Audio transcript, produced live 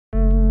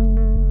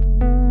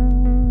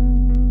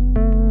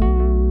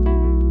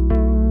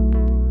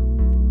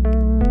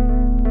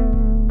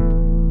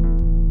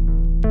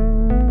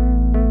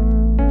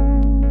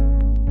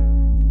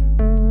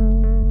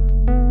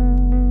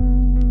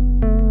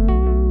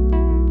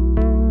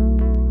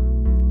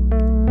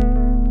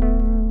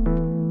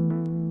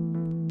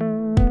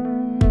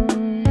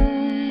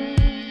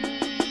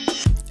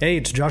Hey,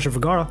 it's Josh of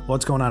Vergara.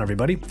 What's going on,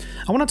 everybody?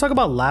 I want to talk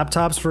about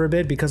laptops for a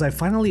bit because I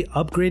finally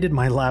upgraded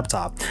my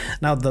laptop.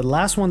 Now, the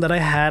last one that I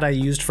had, I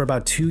used for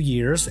about 2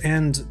 years,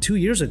 and 2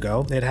 years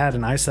ago, it had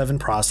an i7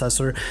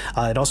 processor.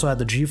 It also had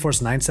the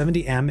GeForce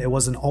 970M. It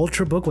was an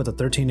Ultrabook with a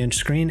 13-inch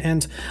screen,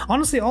 and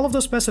honestly, all of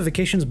those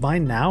specifications by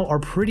now are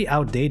pretty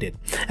outdated.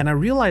 And I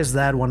realized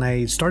that when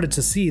I started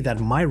to see that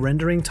my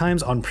rendering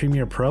times on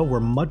Premiere Pro were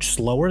much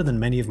slower than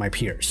many of my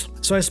peers.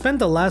 So I spent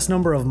the last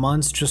number of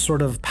months just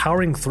sort of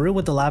powering through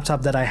with the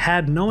laptop that I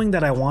had, knowing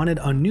that I wanted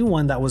a new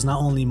one that was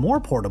not only more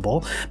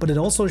portable, but it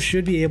also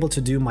should be able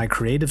to do my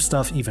creative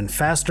stuff even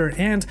faster,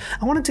 and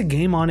I wanted to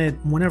game on it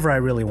whenever I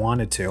really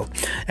wanted to.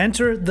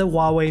 Enter the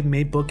Huawei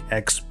Matebook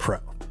X Pro.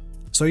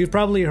 So you've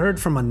probably heard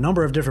from a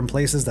number of different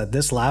places that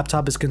this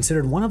laptop is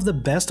considered one of the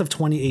best of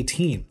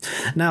 2018.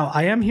 Now,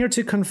 I am here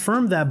to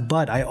confirm that,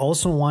 but I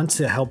also want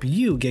to help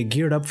you get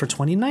geared up for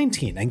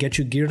 2019 and get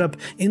you geared up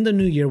in the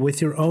new year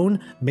with your own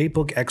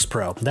Matebook X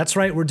Pro. That's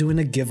right, we're doing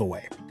a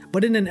giveaway.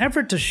 But in an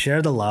effort to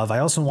share the love, I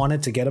also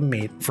wanted to get a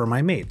mate for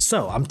my mate.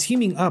 So I'm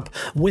teaming up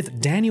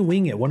with Danny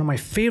Winget, one of my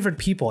favorite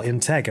people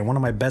in tech and one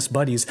of my best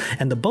buddies,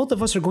 and the both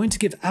of us are going to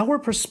give our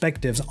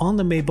perspectives on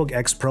the Matebook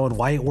X Pro and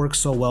why it works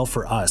so well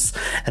for us.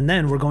 And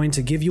then we're going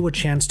to give you a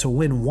chance to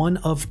win one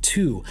of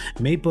 2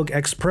 Matebook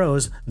X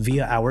Pros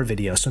via our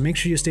video. So make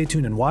sure you stay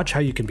tuned and watch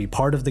how you can be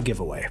part of the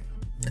giveaway.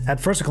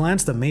 At first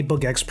glance, the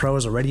Matebook X Pro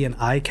is already an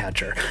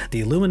eye-catcher. The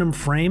aluminum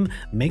frame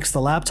makes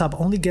the laptop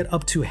only get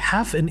up to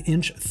 ½ an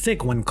inch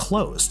thick when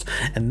closed.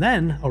 And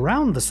then,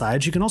 around the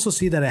sides, you can also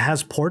see that it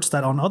has ports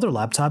that on other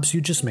laptops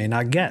you just may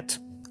not get.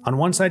 On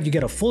one side, you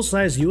get a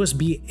full-size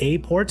USB-A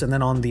port, and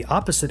then on the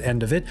opposite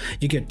end of it,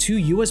 you get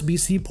 2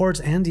 USB-C ports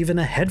and even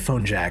a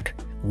headphone jack.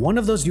 One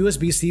of those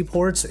USB-C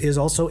ports is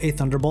also a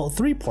Thunderbolt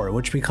 3 port,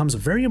 which becomes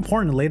very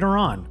important later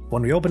on.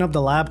 When we open up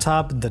the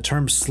laptop, the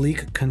term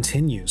sleek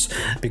continues,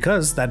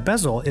 because that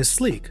bezel is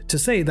sleek, to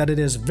say that it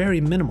is very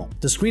minimal.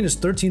 The screen is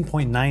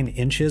 13.9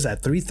 inches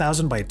at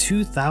 3000 by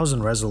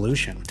 2000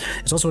 resolution.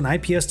 It's also an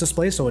IPS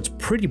display, so it's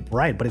pretty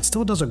bright, but it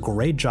still does a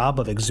great job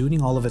of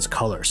exuding all of its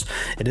colors.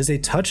 It is a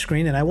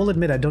touchscreen, and I will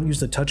admit I don't use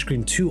the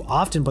touchscreen too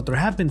often, but there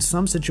have been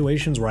some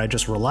situations where I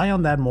just rely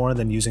on that more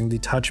than using the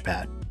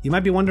touchpad. You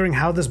might be wondering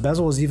how this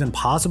bezel is even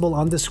possible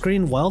on this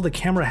screen. Well, the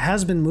camera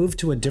has been moved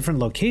to a different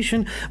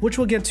location, which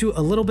we'll get to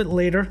a little bit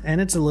later,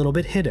 and it's a little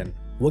bit hidden.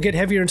 We'll get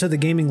heavier into the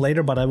gaming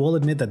later, but I will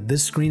admit that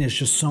this screen is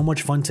just so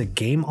much fun to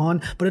game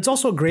on, but it's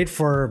also great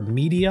for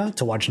media,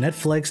 to watch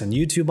Netflix and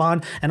YouTube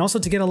on, and also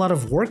to get a lot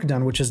of work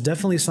done, which is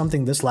definitely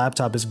something this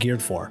laptop is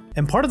geared for.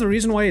 And part of the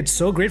reason why it's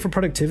so great for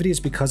productivity is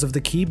because of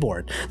the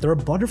keyboard. There are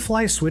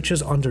butterfly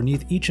switches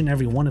underneath each and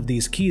every one of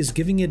these keys,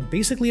 giving it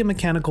basically a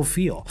mechanical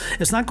feel.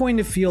 It's not going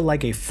to feel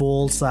like a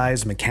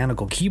full-size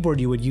mechanical keyboard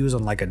you would use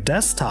on like a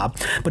desktop,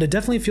 but it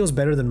definitely feels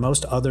better than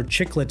most other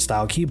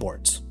chiclet-style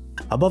keyboards.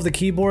 Above the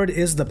keyboard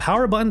is the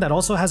power button that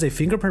also has a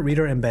fingerprint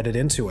reader embedded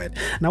into it.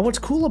 Now, what's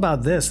cool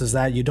about this is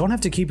that you don't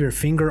have to keep your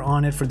finger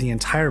on it for the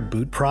entire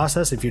boot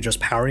process if you're just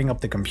powering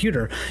up the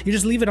computer. You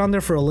just leave it on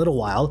there for a little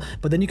while,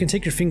 but then you can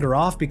take your finger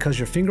off because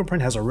your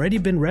fingerprint has already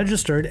been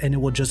registered, and it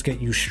will just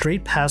get you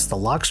straight past the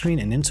lock screen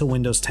and into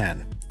Windows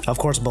 10. Of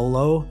course,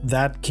 below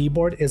that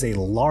keyboard is a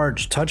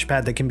large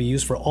touchpad that can be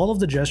used for all of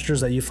the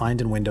gestures that you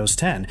find in Windows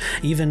 10,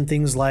 even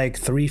things like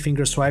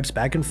 3-finger swipes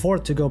back and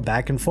forth to go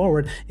back and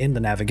forward in the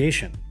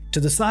navigation. To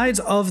the sides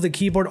of the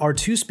keyboard are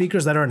 2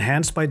 speakers that are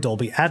enhanced by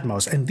Dolby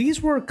Atmos, and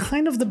these were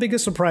kind of the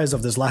biggest surprise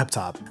of this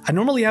laptop. I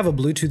normally have a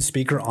Bluetooth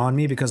speaker on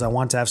me because I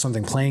want to have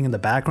something playing in the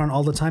background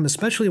all the time,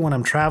 especially when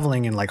I'm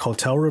traveling in like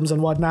hotel rooms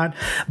and whatnot,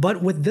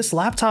 but with this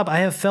laptop I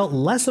have felt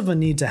less of a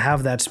need to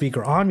have that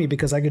speaker on me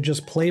because I could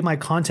just play my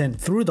content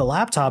through the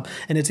laptop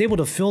and it's able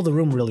to fill the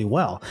room really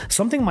well,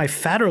 something my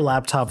fatter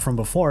laptop from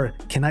before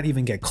cannot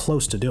even get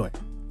close to doing.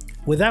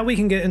 With that, we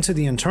can get into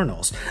the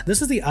internals.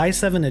 This is the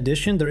i7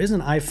 edition. There is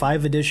an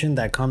i5 edition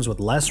that comes with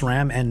less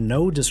RAM and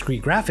no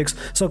discrete graphics,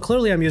 so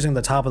clearly I'm using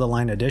the top of the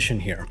line edition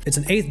here. It's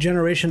an 8th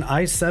generation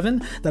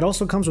i7 that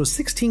also comes with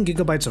 16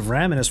 gigabytes of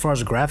RAM, and as far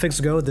as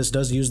graphics go, this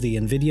does use the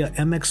NVIDIA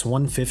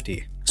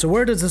MX150. So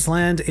where does this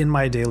land in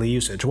my daily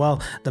usage?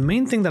 Well, the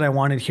main thing that I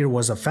wanted here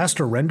was a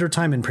faster render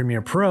time in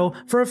Premiere Pro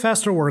for a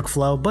faster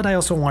workflow, but I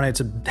also wanted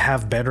to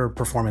have better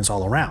performance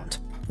all around.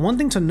 One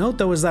thing to note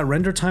though is that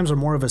render times are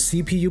more of a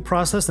CPU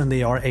process than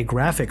they are a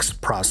graphics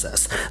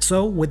process.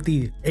 So with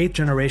the 8th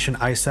generation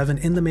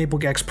i7 in the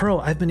Matebook X Pro,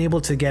 I've been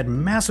able to get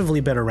massively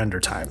better render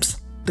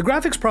times. The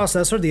graphics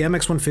processor, the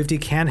MX150,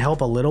 can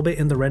help a little bit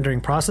in the rendering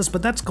process,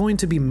 but that's going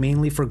to be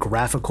mainly for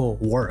graphical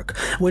work,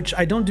 which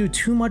I don't do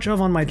too much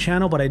of on my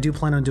channel, but I do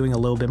plan on doing a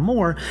little bit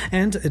more,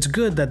 and it's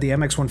good that the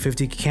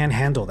MX150 can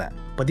handle that.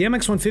 But the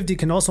MX150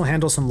 can also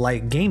handle some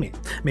light gaming.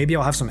 Maybe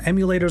I'll have some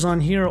emulators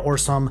on here or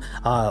some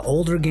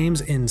older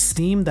games in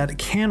Steam that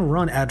can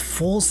run at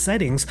full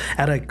settings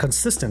at a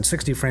consistent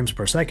 60 frames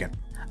per second.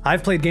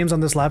 I've played games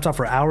on this laptop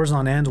for hours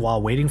on end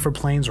while waiting for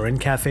planes or in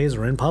cafes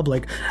or in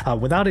public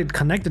without it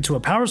connected to a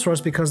power source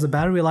because the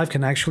battery life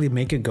can actually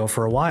make it go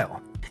for a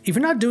while. If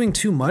you're not doing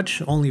too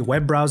much, only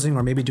web browsing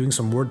or maybe doing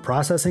some word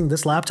processing,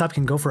 this laptop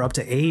can go for up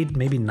to 8,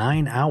 maybe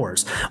 9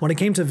 hours. When it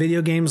came to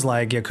video games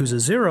like Yakuza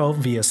 0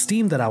 via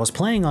Steam that I was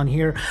playing on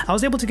here, I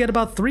was able to get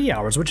about 3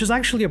 hours, which is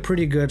actually a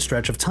pretty good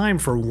stretch of time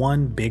for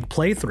one big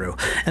playthrough.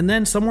 And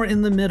then somewhere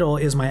in the middle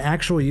is my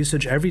actual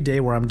usage every day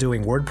where I'm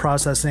doing word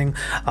processing,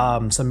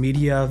 some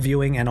media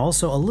viewing, and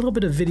also a little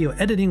bit of video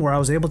editing where I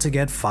was able to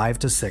get 5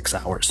 to 6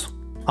 hours.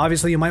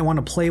 Obviously, you might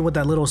want to play with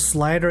that little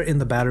slider in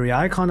the battery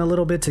icon a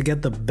little bit to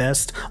get the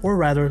best, or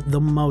rather the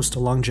most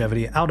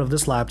longevity out of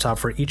this laptop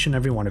for each and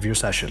every one of your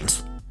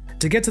sessions.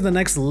 To get to the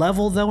next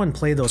level though and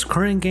play those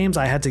current games,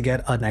 I had to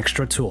get an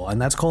extra tool,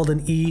 and that's called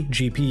an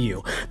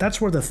eGPU. That's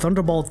where the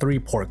Thunderbolt 3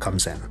 port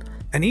comes in.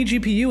 An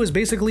eGPU is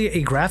basically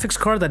a graphics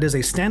card that is a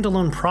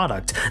standalone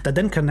product that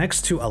then connects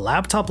to a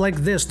laptop like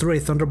this through a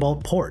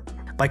Thunderbolt port.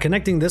 By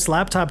connecting this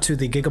laptop to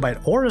the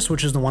Gigabyte Aorus,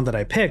 which is the one that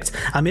I picked,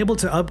 I'm able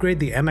to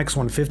upgrade the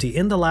MX150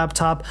 in the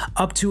laptop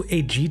up to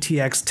a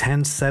GTX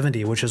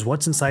 1070, which is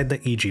what's inside the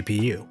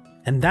eGPU.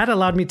 And that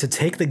allowed me to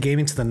take the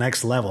gaming to the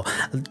next level.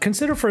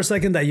 Consider for a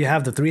second that you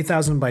have the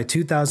 3000 by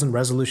 2000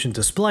 resolution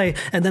display,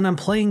 and then I'm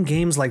playing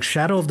games like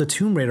Shadow of the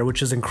Tomb Raider,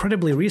 which is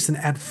incredibly recent,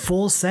 at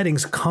full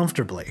settings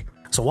comfortably.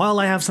 So while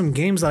I have some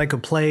games that I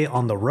could play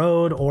on the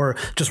road or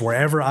just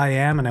wherever I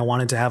am and I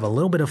wanted to have a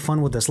little bit of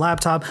fun with this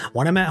laptop,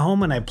 when I'm at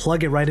home and I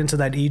plug it right into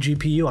that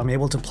eGPU, I'm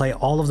able to play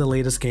all of the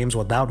latest games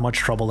without much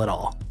trouble at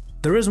all.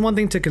 There is one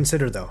thing to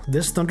consider though.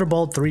 This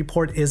Thunderbolt 3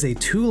 port is a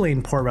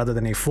 2-lane port rather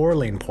than a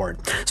 4-lane port.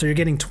 So you're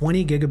getting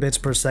 20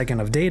 gigabits per second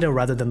of data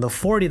rather than the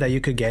 40 that you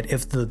could get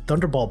if the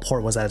Thunderbolt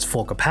port was at its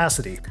full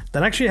capacity.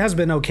 That actually has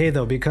been okay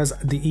though, because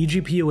the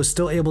eGPU was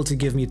still able to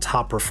give me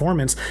top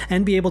performance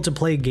and be able to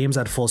play games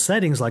at full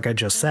settings like I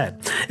just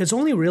said. It's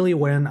only really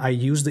when I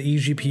use the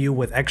eGPU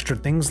with extra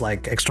things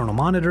like external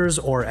monitors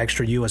or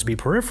extra USB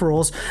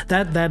peripherals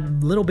that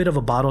little bit of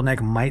a bottleneck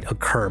might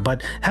occur,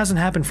 but hasn't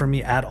happened for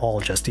me at all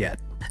just yet.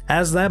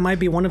 As that might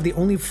be one of the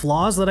only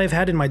flaws that I've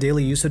had in my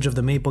daily usage of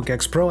the Matebook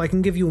X Pro, I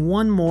can give you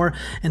one more,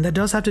 and that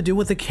does have to do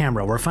with the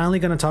camera. We're finally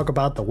going to talk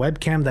about the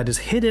webcam that is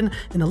hidden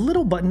in a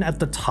little button at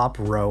the top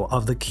row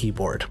of the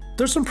keyboard.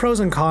 There's some pros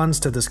and cons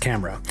to this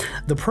camera.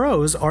 The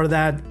pros are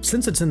that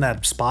since it's in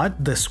that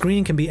spot, the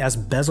screen can be as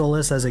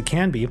bezel-less as it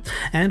can be,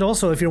 and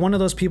also if you're one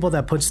of those people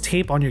that puts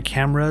tape on your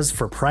cameras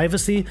for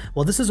privacy,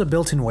 well, this is a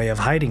built-in way of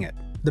hiding it.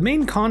 The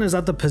main con is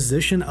that the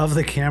position of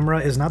the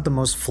camera is not the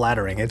most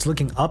flattering. It's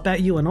looking up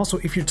at you, and also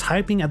if you're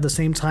typing at the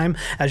same time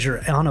as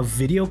you're on a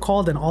video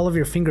call, then all of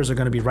your fingers are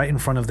going to be right in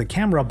front of the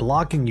camera,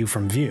 blocking you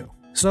from view.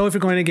 So if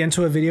you're going to get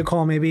into a video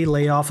call, maybe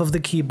lay off of the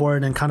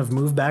keyboard and kind of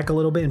move back a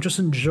little bit and just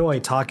enjoy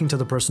talking to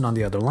the person on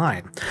the other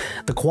line.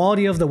 The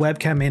quality of the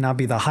webcam may not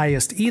be the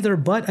highest either,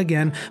 but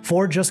again,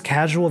 for just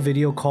casual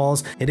video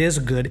calls, it is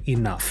good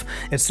enough.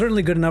 It's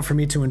certainly good enough for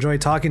me to enjoy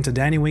talking to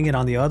Danny Winget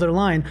on the other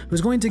line, who's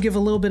going to give a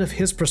little bit of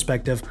his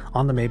perspective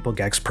on the Matebook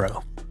X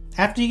Pro.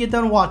 After you get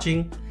done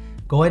watching,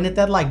 go ahead and hit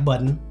that like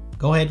button.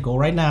 Go ahead, go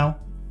right now.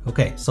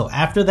 Okay, so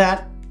after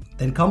that,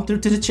 then come through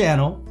to the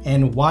channel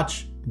and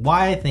watch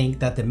why I think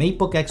that the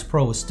Matebook X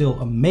Pro is still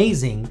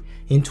amazing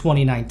in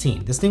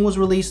 2019. This thing was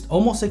released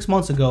almost 6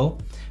 months ago,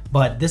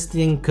 but this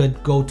thing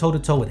could go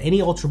toe-to-toe with any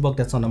Ultrabook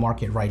that's on the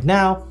market right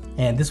now,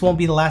 and this won't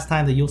be the last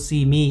time that you'll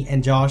see me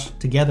and Josh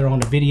together on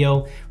a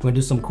video. We're gonna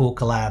do some cool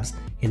collabs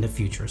in the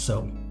future,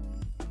 so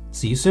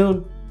see you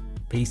soon.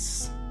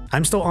 Peace.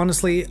 I'm still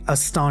honestly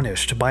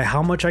astonished by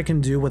how much I can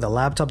do with a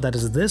laptop that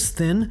is this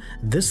thin,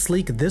 this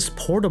sleek, this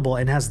portable,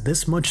 and has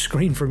this much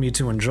screen for me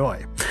to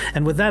enjoy.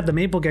 And with that, the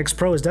Matebook X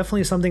Pro is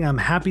definitely something I'm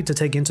happy to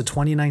take into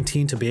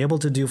 2019 to be able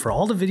to do for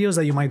all the videos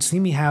that you might see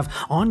me have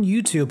on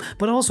YouTube,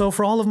 but also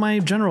for all of my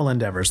general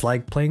endeavors,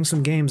 like playing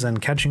some games and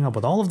catching up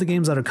with all of the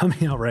games that are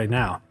coming out right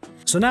now.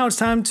 So now it's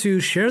time to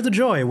share the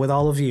joy with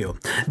all of you.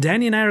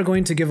 Danny and I are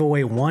going to give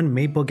away one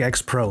Matebook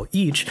X Pro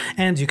each,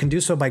 and you can do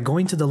so by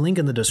going to the link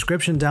in the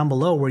description down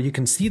below where you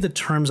can see the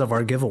terms of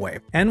our giveaway.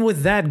 And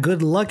with that,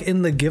 good luck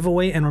in the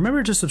giveaway, and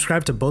remember to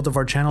subscribe to both of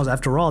our channels.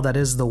 After all, that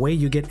is the way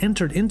you get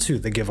entered into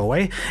the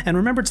giveaway. And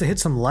remember to hit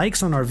some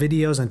likes on our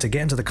videos and to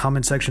get into the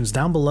comment sections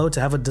down below to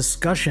have a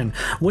discussion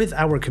with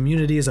our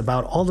communities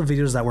about all the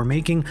videos that we're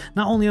making,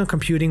 not only on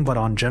computing, but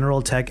on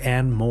general tech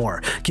and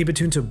more. Keep it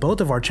tuned to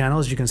both of our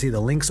channels. You can see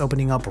the links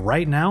opening up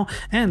right now,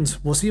 and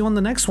we'll see you on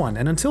the next one.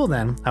 And until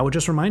then, I would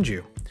just remind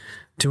you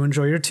to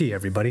enjoy your tea,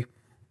 everybody.